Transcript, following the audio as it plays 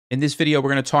In this video, we're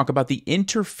going to talk about the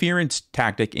interference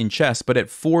tactic in chess, but at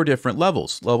 4 different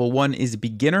levels. Level 1 is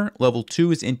beginner, level 2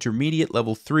 is intermediate,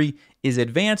 level 3 is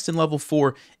advanced, and level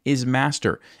 4 is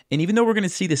master. And even though we're going to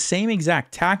see the same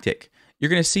exact tactic, you're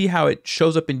going to see how it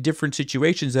shows up in different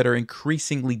situations that are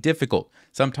increasingly difficult.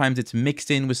 Sometimes it's mixed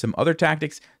in with some other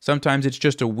tactics. Sometimes it's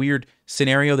just a weird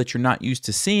scenario that you're not used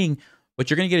to seeing, but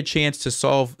you're going to get a chance to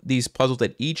solve these puzzles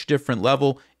at each different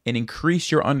level and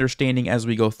increase your understanding as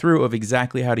we go through of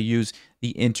exactly how to use the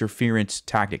interference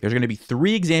tactic. There's going to be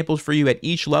 3 examples for you at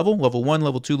each level, level 1,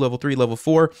 level 2, level 3, level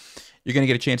 4. You're going to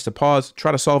get a chance to pause,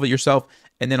 try to solve it yourself,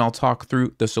 and then I'll talk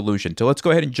through the solution. So let's go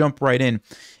ahead and jump right in.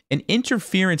 An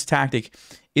interference tactic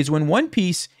is when one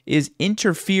piece is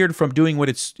interfered from doing what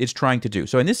it's trying to do.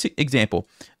 So in this example,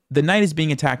 the knight is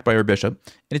being attacked by our bishop,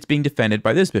 and it's being defended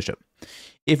by this bishop.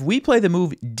 If we play the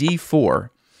move d4,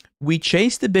 we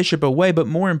chase the bishop away, but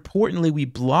more importantly, we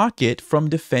block it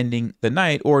from defending the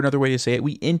knight, or another way to say it,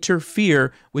 we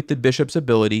interfere with the bishop's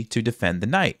ability to defend the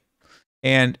knight.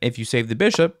 And if you save the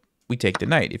bishop, we take the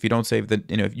knight. If you don't save the,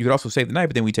 you could also save the knight,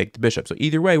 but then we take the bishop. So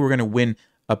either way, we're going to win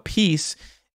a piece.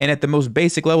 And at the most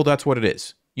basic level, that's what it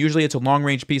is. Usually it's a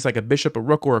long-range piece like a bishop, a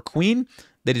rook, or a queen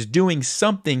that is doing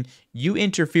something. You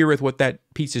interfere with what that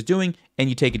piece is doing, and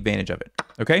you take advantage of it,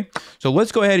 okay? So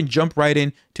let's go ahead and jump right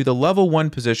in to the level 1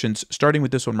 positions, starting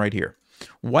with this one right here.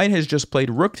 White has just played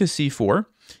rook to c4.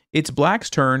 It's black's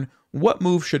turn. What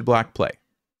move should black play?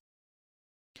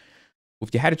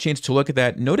 If you had a chance to look at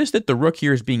that, notice that the rook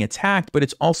here is being attacked, but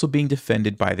it's also being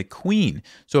defended by the queen.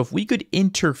 So if we could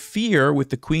interfere with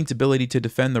the queen's ability to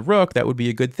defend the rook, that would be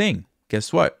a good thing.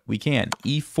 Guess what? We can.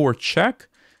 e4 check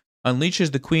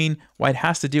unleashes the queen. White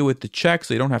has to deal with the check,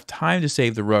 so they don't have time to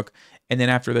save the rook. And then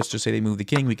after, let's just say they move the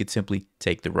king, we could simply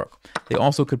take the rook. They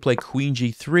also could play queen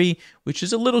g3, which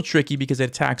is a little tricky because it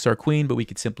attacks our queen, but we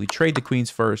could simply trade the queens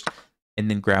first and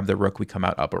then grab the rook. We come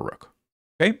out up a rook.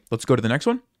 Okay, let's go to the next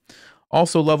one.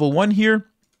 Also level 1 here.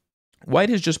 White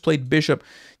has just played bishop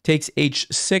takes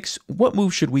h6. What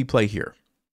move should we play here?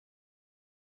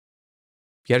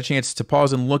 If you had a chance to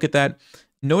pause and look at that,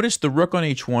 notice the rook on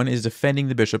h1 is defending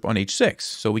the bishop on h6.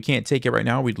 So we can't take it right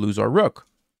now. We'd lose our rook.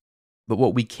 But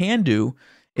what we can do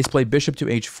is play bishop to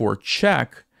h4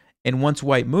 check. And once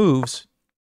white moves,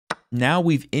 now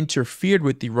we've interfered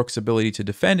with the rook's ability to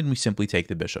defend, and we simply take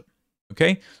the bishop.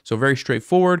 Okay, so very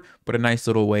straightforward, but a nice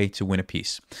little way to win a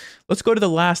piece. Let's go to the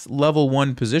last level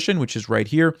 1 position, which is right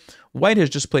here. White has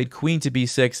just played queen to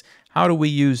b6. How do we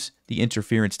use the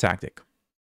interference tactic?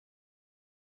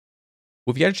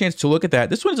 Well, if you had a chance to look at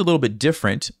that, this one's a little bit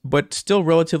different, but still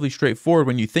relatively straightforward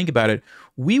when you think about it.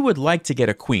 We would like to get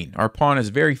a queen. Our pawn is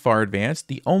very far advanced.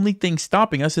 The only thing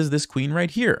stopping us is this queen right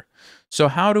here. So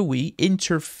how do we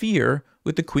interfere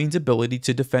with the queen's ability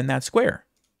to defend that square?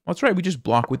 Well, that's right, we just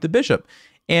block with the bishop.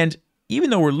 And even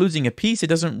though we're losing a piece, it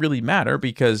doesn't really matter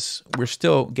because we're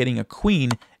still getting a queen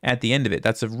at the end of it.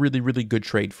 That's a really, really good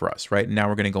trade for us, right? And now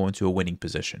we're going to go into a winning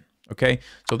position, okay?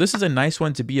 So this is a nice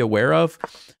one to be aware of.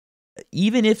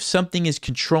 Even if something is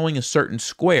controlling a certain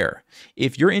square,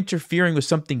 if you're interfering with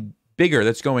something bigger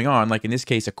that's going on, like in this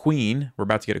case, a queen, we're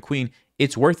about to get a queen,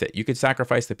 it's worth it. You could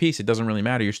sacrifice the piece. It doesn't really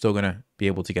matter. You're still going to be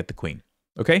able to get the queen.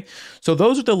 Okay, so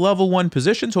those are the level 1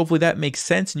 positions. Hopefully that makes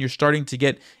sense and you're starting to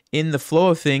get in the flow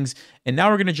of things. And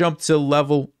now we're going to jump to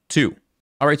level 2.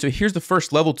 All right, so here's the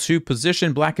first level 2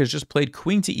 position. Black has just played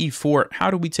queen to e4.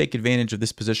 How do we take advantage of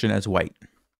this position as white?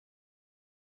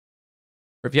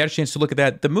 Or if you had a chance to look at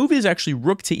that, the move is actually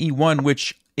rook to e1,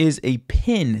 which is a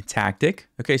pin tactic.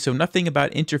 Okay, so nothing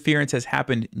about interference has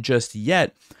happened just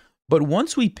yet. But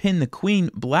once we pin the queen,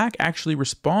 black actually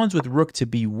responds with rook to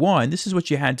b1. This is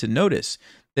what you had to notice,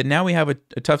 that now we have a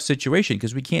tough situation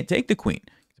because we can't take the queen.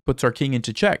 It puts our king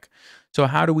into check. So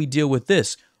how do we deal with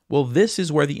this? Well, this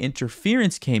is where the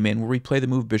interference came in, where we play the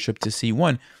move bishop to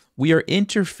c1. We are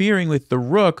interfering with the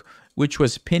rook, which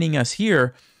was pinning us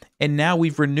here, and now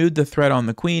we've renewed the threat on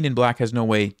the queen, and black has no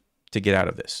way to get out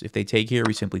of this. If they take here,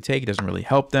 we simply take. It doesn't really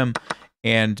help them.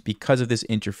 And because of this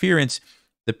interference,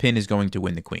 the pin is going to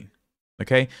win the queen.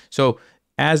 Okay, so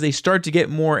as they start to get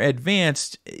more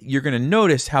advanced, you're going to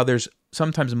notice how there's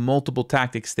sometimes multiple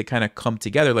tactics that kind of come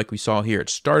together like we saw here. It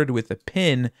started with a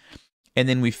pin, and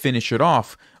then we finish it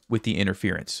off with the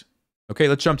interference. Okay,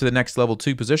 let's jump to the next level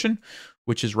 2 position,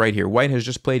 which is right here. White has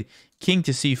just played king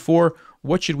to c4.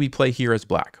 What should we play here as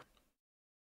black?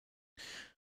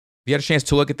 If you had a chance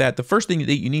to look at that, the first thing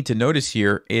that you need to notice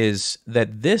here is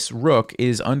that this rook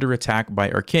is under attack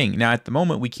by our king. Now, at the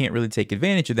moment, we can't really take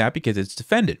advantage of that because it's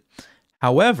defended.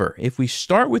 However, if we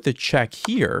start with a check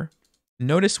here,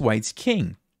 notice white's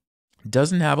king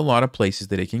doesn't have a lot of places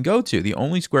that it can go to. The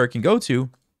only square it can go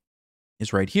to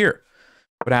is right here.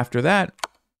 But after that,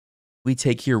 we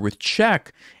take here with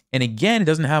check. And again, it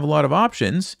doesn't have a lot of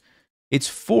options. It's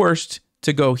forced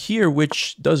to go here,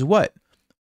 which does what?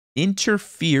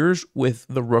 Interferes with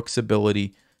the rook's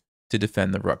ability to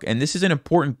defend the rook. And this is an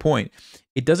important point.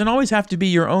 It doesn't always have to be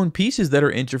your own pieces that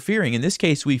are interfering. In this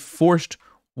case, we forced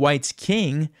white's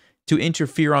king to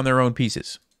interfere on their own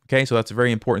pieces. Okay, so that's a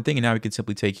very important thing. And now we can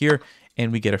simply take here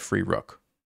and we get a free rook.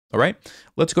 All right,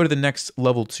 let's go to the next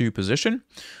level 2 position.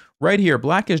 Right here,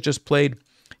 black has just played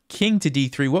king to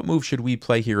d3. What move should we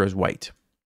play here as white?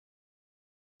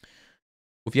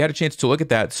 If you had a chance to look at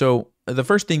that, so the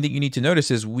first thing that you need to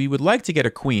notice is we would like to get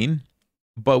a queen,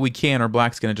 but we can't, or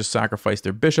black's going to just sacrifice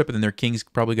their bishop, and then their king's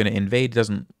probably going to invade. It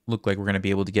doesn't look like we're going to be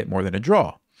able to get more than a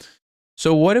draw.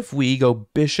 So what if we go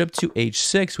bishop to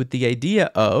h6 with the idea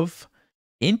of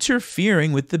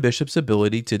interfering with the bishop's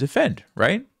ability to defend,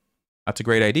 right? That's a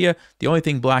great idea. The only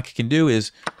thing black can do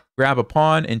is grab a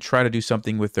pawn and try to do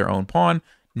something with their own pawn.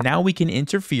 Now we can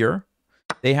interfere.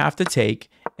 They have to take,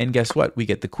 and guess what? We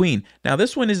get the queen. Now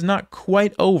this one is not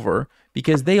quite over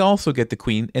because they also get the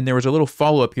queen, and there was a little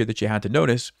follow-up here that you had to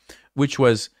notice, which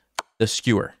was the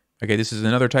skewer. Okay, this is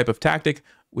another type of tactic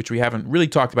which we haven't really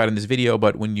talked about in this video,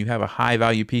 but when you have a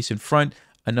high-value piece in front,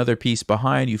 another piece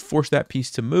behind, you force that piece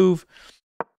to move,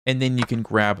 and then you can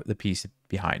grab the piece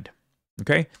behind.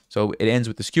 Okay, so it ends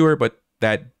with the skewer, but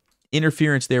that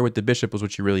interference there with the bishop was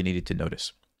what you really needed to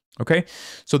notice. Okay,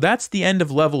 so that's the end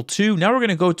of level 2. Now we're going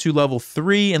to go to level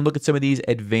 3 and look at some of these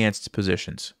advanced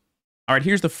positions. All right,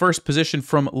 here's the first position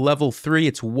from level 3.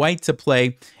 It's white to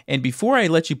play. And before I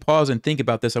let you pause and think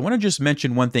about this, I want to just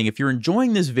mention one thing. If you're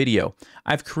enjoying this video,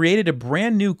 I've created a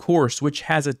brand new course which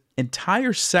has an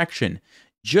entire section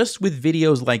just with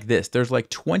videos like this. There's like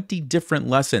 20 different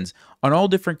lessons on all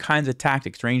different kinds of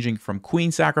tactics, ranging from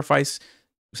queen sacrifices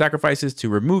to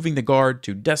removing the guard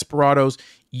to desperados.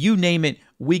 You name it,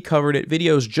 we covered it.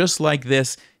 Videos just like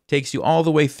this takes you all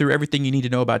the way through everything you need to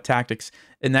know about tactics.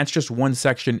 And that's just one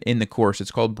section in the course.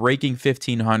 It's called Breaking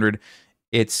 1500.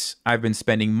 I've been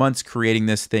spending months creating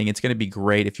this thing. It's going to be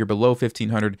great. If you're below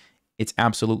 1500, it's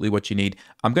absolutely what you need.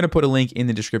 I'm going to put a link in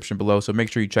the description below, so make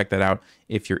sure you check that out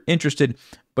if you're interested.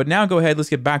 But now go ahead, let's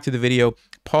get back to the video.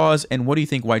 Pause, and what do you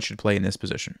think white should play in this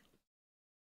position?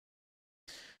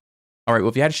 All right, well,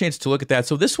 if you had a chance to look at that,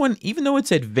 so this one, even though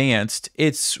it's advanced,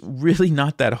 it's really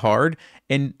not that hard.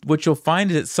 And what you'll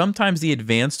find is that sometimes the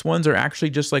advanced ones are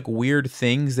actually just like weird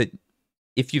things that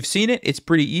if you've seen it, it's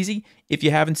pretty easy. If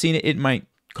you haven't seen it, it might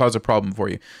cause a problem for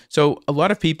you. So a lot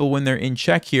of people, when they're in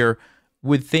check here,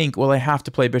 would think, well, I have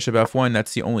to play bishop f1,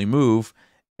 that's the only move,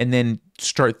 and then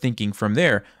start thinking from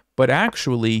there. But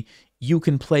actually, you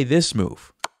can play this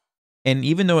move. And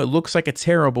even though it looks like a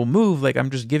terrible move, like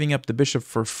I'm just giving up the bishop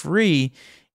for free,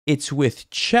 it's with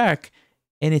check,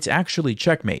 and it's actually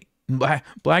checkmate.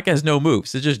 Black has no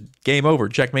moves. It's just game over,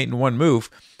 checkmate in one move.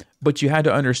 But you had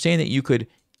to understand that you could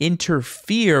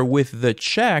interfere with the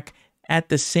check at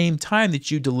the same time that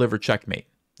you deliver checkmate.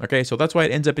 Okay, so that's why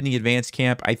it ends up in the advanced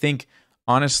camp. I think,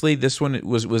 honestly, this one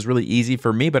was really easy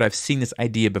for me, but I've seen this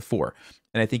idea before.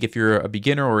 And I think if you're a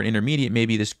beginner or an intermediate,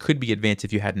 maybe this could be advanced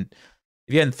if you hadn't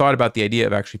thought about the idea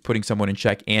of actually putting someone in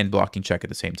check and blocking check at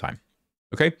the same time.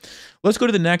 Okay, let's go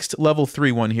to the next level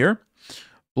 3 one here.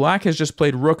 Black has just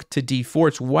played rook to d4.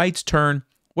 It's white's turn.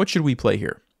 What should we play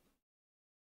here?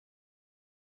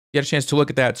 You had a chance to look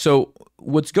at that. So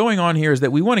what's going on here is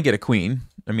that we want to get a queen.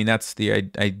 I mean, that's the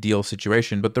ideal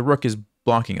situation, but the rook is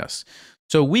blocking us.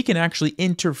 So we can actually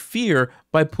interfere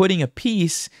by putting a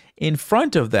piece in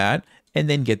front of that and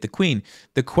then get the queen.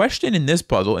 The question in this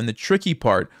puzzle, and the tricky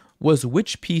part, was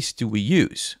which piece do we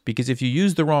use? Because if you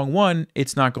use the wrong one,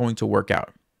 it's not going to work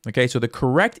out. Okay, so the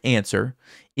correct answer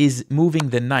is moving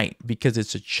the knight because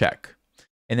it's a check.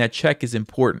 And that check is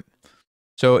important.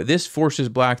 So this forces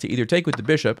black to either take with the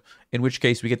bishop, in which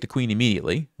case we get the queen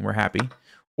immediately, and we're happy.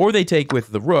 Or they take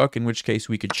with the rook, in which case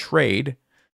we could trade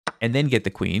and then get the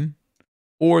queen.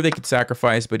 Or they could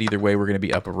sacrifice, but either way, we're going to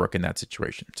be up a rook in that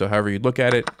situation. So however you look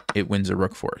at it, it wins a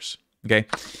rook for us. Okay,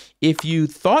 if you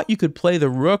thought you could play the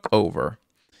rook over,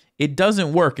 it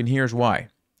doesn't work, and here's why.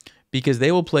 Because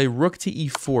they will play rook to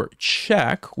e4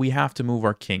 check. We have to move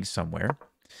our king somewhere.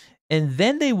 And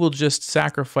then they will just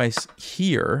sacrifice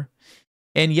here.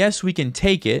 And yes, we can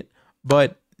take it,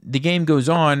 but the game goes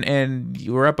on, and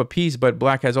we're up a piece, but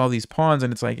black has all these pawns,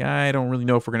 and it's like, I don't really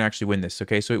know if we're going to actually win this.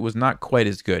 Okay, so it was not quite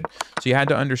as good. So you had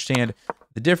to understand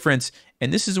the difference,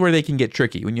 and this is where they can get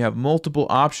tricky. When you have multiple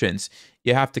options,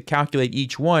 you have to calculate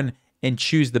each one and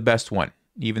choose the best one.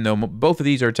 Even though both of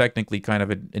these are technically kind of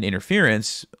an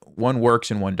interference, one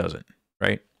works and one doesn't,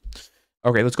 right?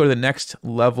 Okay, let's go to the next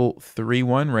level 3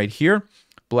 one right here.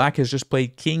 Black has just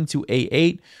played king to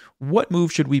a8. What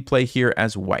move should we play here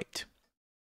as white?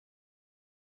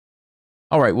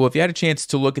 All right, well, if you had a chance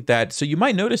to look at that, so you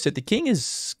might notice that the king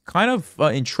is kind of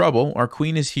in trouble. Our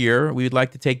queen is here. We would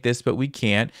like to take this, but we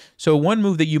can't. So one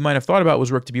move that you might have thought about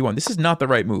was rook to b1. This is not the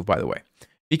right move, by the way,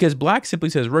 because black simply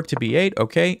says rook to b8.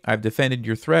 Okay, I've defended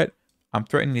your threat. I'm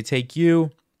threatening to take you,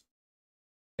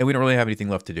 and we don't really have anything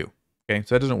left to do. Okay,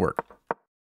 so that doesn't work.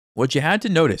 What you had to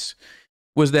notice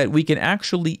was that we can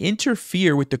actually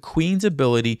interfere with the queen's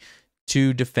ability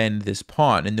to defend this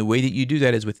pawn. And the way that you do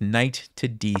that is with knight to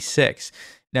d6.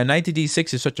 Now, knight to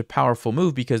d6 is such a powerful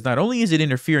move because not only is it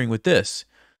interfering with this,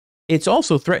 it's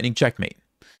also threatening checkmate.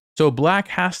 So black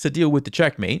has to deal with the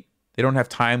checkmate. They don't have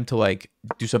time to like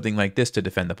do something like this to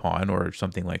defend the pawn or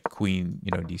something like queen,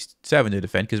 d7 to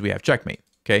defend because we have checkmate.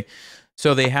 Okay,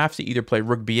 so they have to either play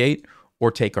rook b8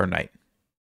 or take our knight.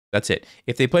 That's it.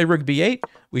 If they play rook b8,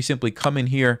 we simply come in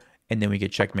here and then we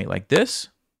get checkmate like this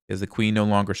because the queen no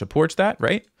longer supports that,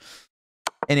 right?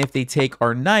 And if they take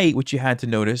our knight, what you had to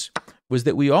notice was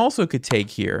that we also could take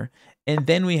here and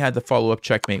then we had the follow-up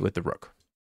checkmate with the rook.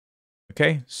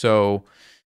 Okay, so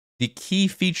the key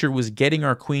feature was getting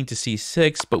our queen to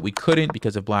c6, but we couldn't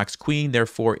because of black's queen,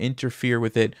 therefore interfere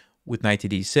with it with knight to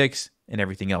d6 and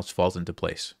everything else falls into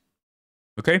place.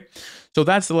 Okay, so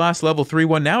that's the last level 3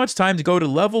 one. Now it's time to go to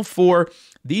level 4.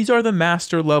 These are the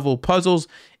master level puzzles,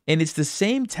 and it's the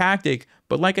same tactic,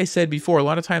 but like I said before, a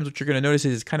lot of times what you're going to notice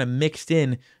is it's kind of mixed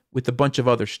in with a bunch of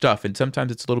other stuff, and sometimes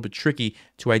it's a little bit tricky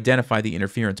to identify the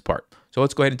interference part. So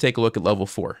let's go ahead and take a look at level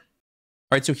 4. All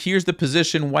right, so here's the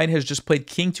position. White has just played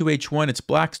king to h1. It's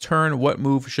black's turn. What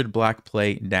move should black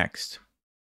play next?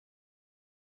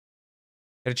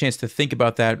 Got a chance to think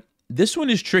about that. This one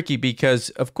is tricky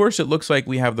because, of course, it looks like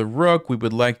we have the rook. We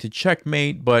would like to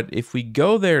checkmate, but if we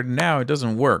go there now, it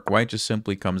doesn't work. White just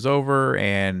simply comes over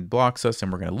and blocks us,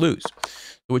 and we're going to lose.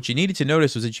 So what you needed to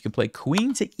notice was that you can play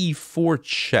queen to e4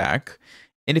 check,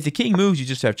 and if the king moves, you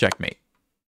just have checkmate.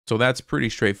 So that's pretty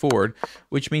straightforward,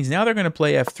 which means now they're going to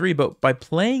play f3, but by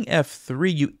playing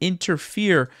f3, you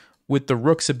interfere with the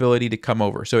rook's ability to come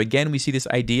over. So again, we see this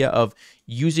idea of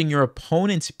using your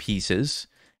opponent's pieces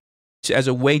as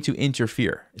a way to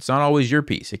interfere. It's not always your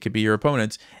piece. It could be your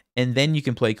opponent's. And then you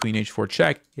can play queen h4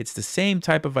 check. It's the same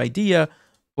type of idea,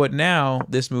 but now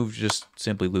this move just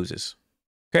simply loses.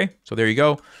 Okay, so there you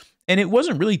go. And it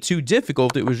wasn't really too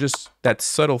difficult. It was just that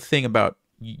subtle thing about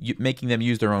making them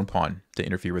use their own pawn to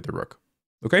interfere with the rook.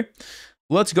 Okay,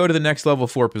 let's go to the next level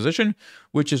 4 position,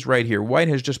 which is right here. White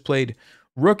has just played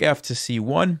rook f to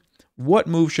c1. What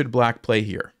move should black play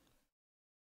here?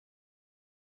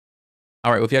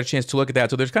 All right, well, if you had a chance to look at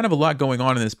that, so there's kind of a lot going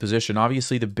on in this position.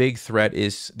 Obviously, the big threat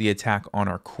is the attack on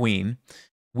our queen.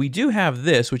 We do have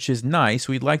this, which is nice.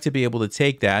 We'd like to be able to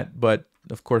take that, but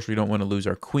of course, we don't want to lose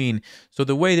our queen. So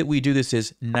the way that we do this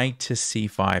is knight to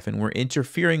c5, and we're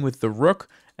interfering with the rook,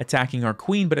 attacking our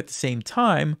queen, but at the same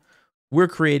time, we're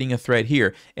creating a threat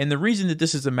here. And the reason that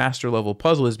this is a master level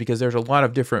puzzle is because there's a lot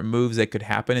of different moves that could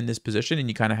happen in this position, and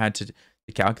you kind of had to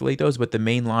calculate those, but the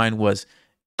main line was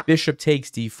bishop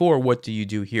takes d4, what do you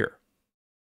do here?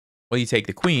 Well, you take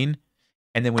the queen,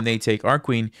 and then when they take our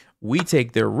queen, we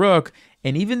take their rook,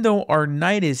 and even though our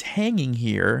knight is hanging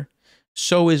here,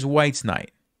 so is white's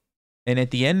knight. And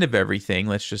at the end of everything,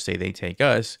 let's just say they take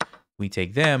us, we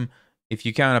take them. If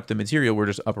you count up the material, we're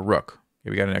just up a rook.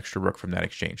 Okay, we got an extra rook from that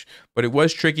exchange. But it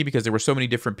was tricky because there were so many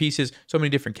different pieces, so many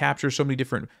different captures, so many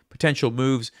different potential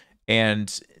moves,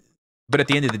 but at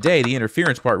the end of the day, the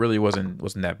interference part really wasn't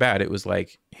that bad. It was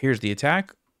like, here's the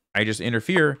attack, I just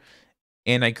interfere,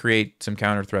 and I create some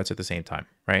counter threats at the same time,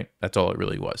 right? That's all it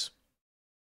really was.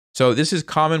 So this is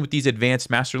common with these advanced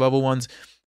master level ones.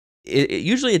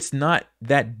 Usually it's not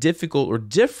that difficult or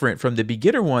different from the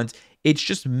beginner ones. It's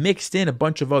just mixed in a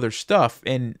bunch of other stuff,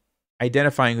 and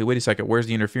identifying, wait a second, where's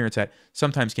the interference at,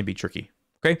 sometimes can be tricky.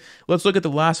 Okay, let's look at the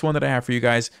last one that I have for you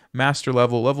guys, master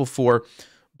level, level 4.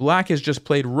 Black has just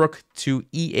played rook to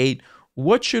e8.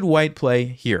 What should white play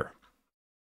here?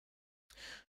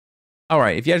 All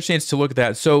right, if you had a chance to look at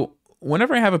that. So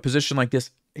whenever I have a position like this,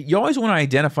 you always want to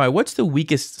identify what's the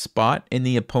weakest spot in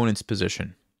the opponent's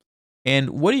position.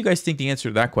 And what do you guys think the answer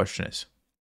to that question is?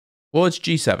 Well, it's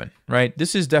g7, right?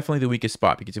 This is definitely the weakest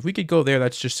spot because if we could go there,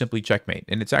 that's just simply checkmate.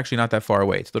 And it's actually not that far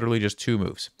away. It's literally just 2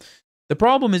 moves. The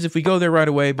problem is if we go there right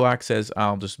away, black says,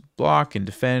 I'll just block and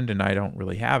defend, and I don't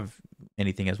really have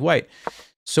anything as white.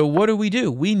 So what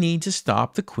do? We need to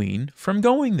stop the queen from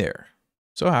going there.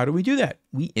 So how do we do that?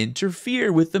 We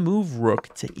interfere with the move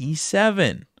rook to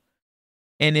e7.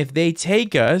 And if they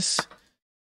take us,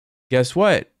 guess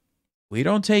what? We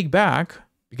don't take back,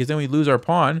 because then we lose our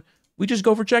pawn. We just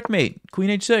go for checkmate, queen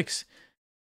h6.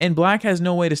 And black has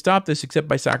no way to stop this except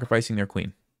by sacrificing their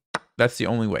queen. That's the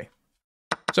only way.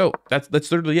 So that's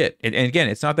literally it. And again,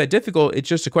 it's not that difficult. It's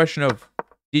just a question of,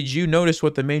 did you notice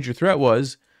what the major threat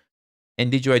was?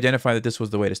 And did you identify that this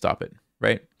was the way to stop it,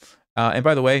 right? And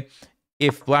by the way,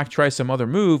 if black tries some other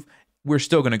move, we're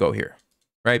still going to go here,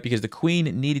 right? Because the queen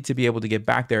needed to be able to get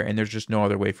back there, and there's just no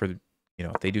other way for,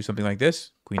 if they do something like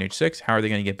this, queen h6, how are they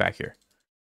going to get back here?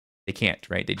 They can't,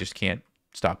 right? They just can't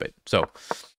stop it. So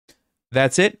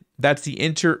that's it. That's the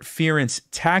interference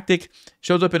tactic.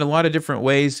 Shows up in a lot of different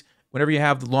ways. Whenever you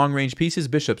have the long-range pieces,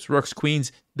 bishops, rooks,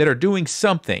 queens, that are doing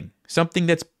something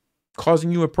that's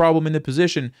causing you a problem in the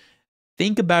position,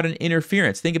 think about an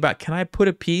interference. Think about, can I put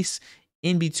a piece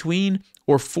in between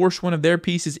or force one of their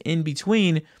pieces in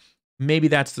between? Maybe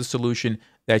that's the solution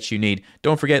that you need.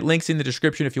 Don't forget, links in the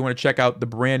description if you want to check out the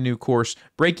brand new course,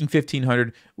 Breaking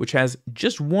 1500, which has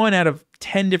just 1 out of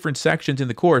 10 different sections in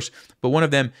the course, but one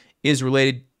of them is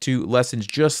related to lessons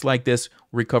just like this,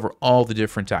 where we cover all the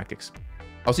different tactics.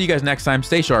 I'll see you guys next time.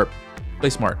 Stay sharp,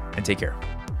 play smart, and take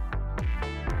care.